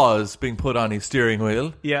paws being put on his steering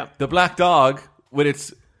wheel. Yeah. The black dog, with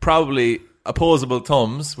its probably opposable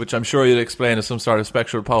thumbs, which I'm sure you'd explain as some sort of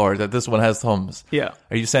spectral power, that this one has thumbs. Yeah.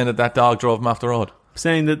 Are you saying that dog drove him off the road?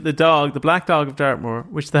 Saying that the Black Dog of Dartmoor,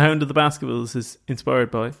 which the Hound of the Baskervilles is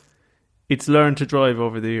inspired by, it's learned to drive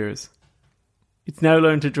over the years. It's now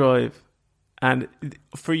learned to drive. And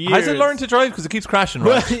for years... Has it learned to drive? Because it keeps crashing,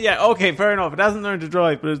 right? Well, yeah, okay, fair enough. It hasn't learned to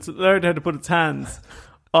drive, but it's learned how to put its hands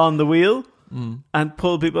on the wheel and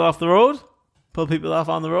pull people off the road. Pull people off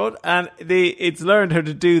on the road. And it's learned how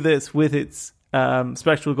to do this with its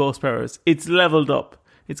spectral ghost powers. It's leveled up.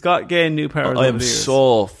 It's gained new powers I over am the years.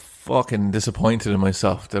 so fucking disappointed in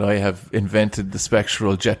myself that I have invented the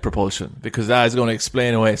spectral jet propulsion, because that is going to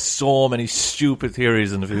explain away so many stupid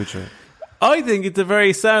theories in the future. I think it's a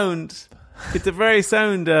very sound... It's a very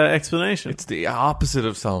sound explanation. It's the opposite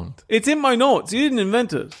of sound. It's in my notes. You didn't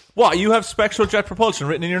invent it. What? You have spectral jet propulsion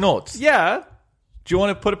written in your notes? Yeah. Do you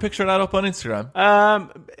want to put a picture of that up on Instagram?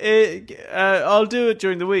 I'll do it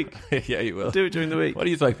during the week. Yeah, you will. Do it during the week. What are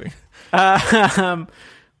you typing? Right.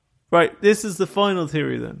 This is the final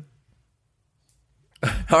theory then.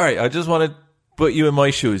 All right. I just want to put you in my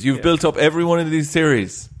shoes. You've built up every one of these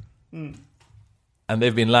theories. And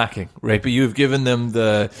they've been lacking, right? But you've given them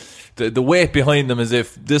the weight behind them as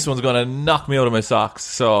if this one's going to knock me out of my socks.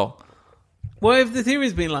 So, why have the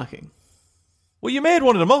theories been lacking? Well, you made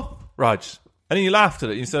one of them up, Raj. And then you laughed at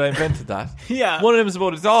it. You said I invented that. Yeah. One of them is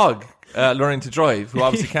about a dog learning to drive, who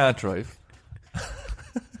obviously can't drive.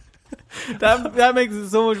 That makes it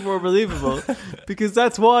so much more believable because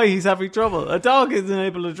that's why he's having trouble. A dog isn't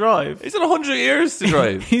able to drive. He's had 100 years to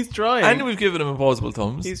drive. He's trying. And we've given him opposable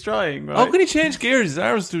thumbs. He's trying, right? How can he change gears? His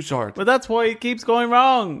arm's too short. But that's why it keeps going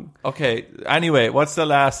wrong. Okay, anyway, what's the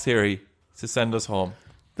last theory to send us home?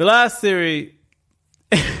 The last theory...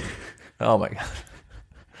 Oh my God.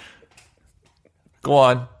 Go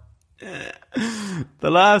on.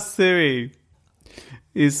 The last theory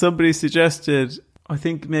is somebody suggested, I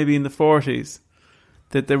think maybe in the 40s,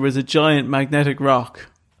 that there was a giant magnetic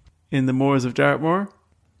rock in the moors of Dartmoor,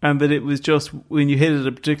 and that it was just when you hit it at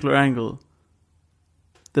a particular angle,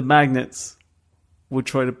 the magnets would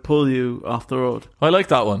try to pull you off the road. I like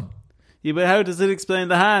that one. Yeah, but how does it explain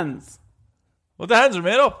the hands? Well, the hands are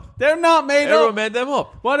made up. They're not made Everyone up. made them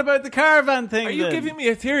up. What about the caravan thing? Are you then? giving me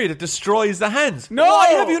a theory that destroys the hands? No! Why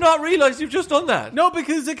have you not realised you've just done that? No,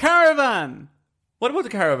 because the caravan. What about the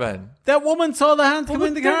caravan? That woman saw the hands come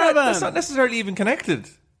in the caravan. That's not necessarily even connected.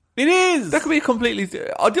 It is. That could be a completely...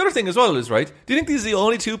 the other thing as well is, right, do you think these are the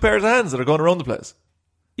only 2 pairs of hands that are going around the place?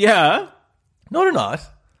 Yeah. No, they're not.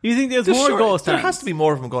 You think there's more ghost There hands? has to be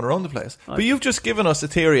more of them going around the place. But you've just given us a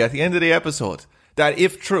theory at the end of the episode that,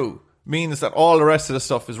 if true, means that all the rest of the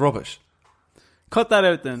stuff is rubbish. Cut that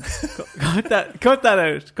out then. Cut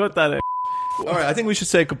that out. All right, I think we should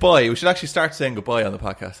say goodbye. We should actually start saying goodbye on the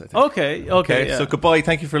podcast, I think. Okay. Yeah. So goodbye.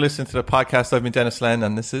 Thank you for listening to the podcast. I've been Dennis Len,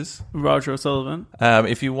 and this is Roger O'Sullivan.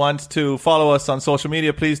 If you want to follow us on social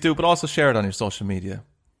media, please do, but also share it on your social media.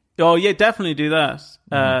 Oh yeah, definitely do that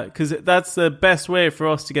because that's the best way for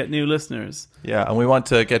us to get new listeners. Yeah, and we want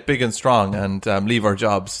to get big and strong and leave our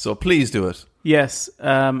jobs, so please do it. Yes,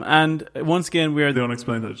 and once again we are the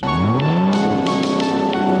Unexplained.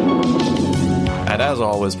 And as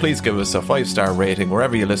always, please give us a 5-star rating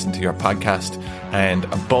wherever you listen to your podcast. And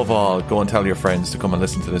above all, go and tell your friends to come and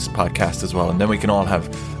listen to this podcast as well. And then we can all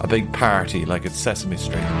have a big party like it's Sesame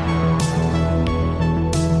Street.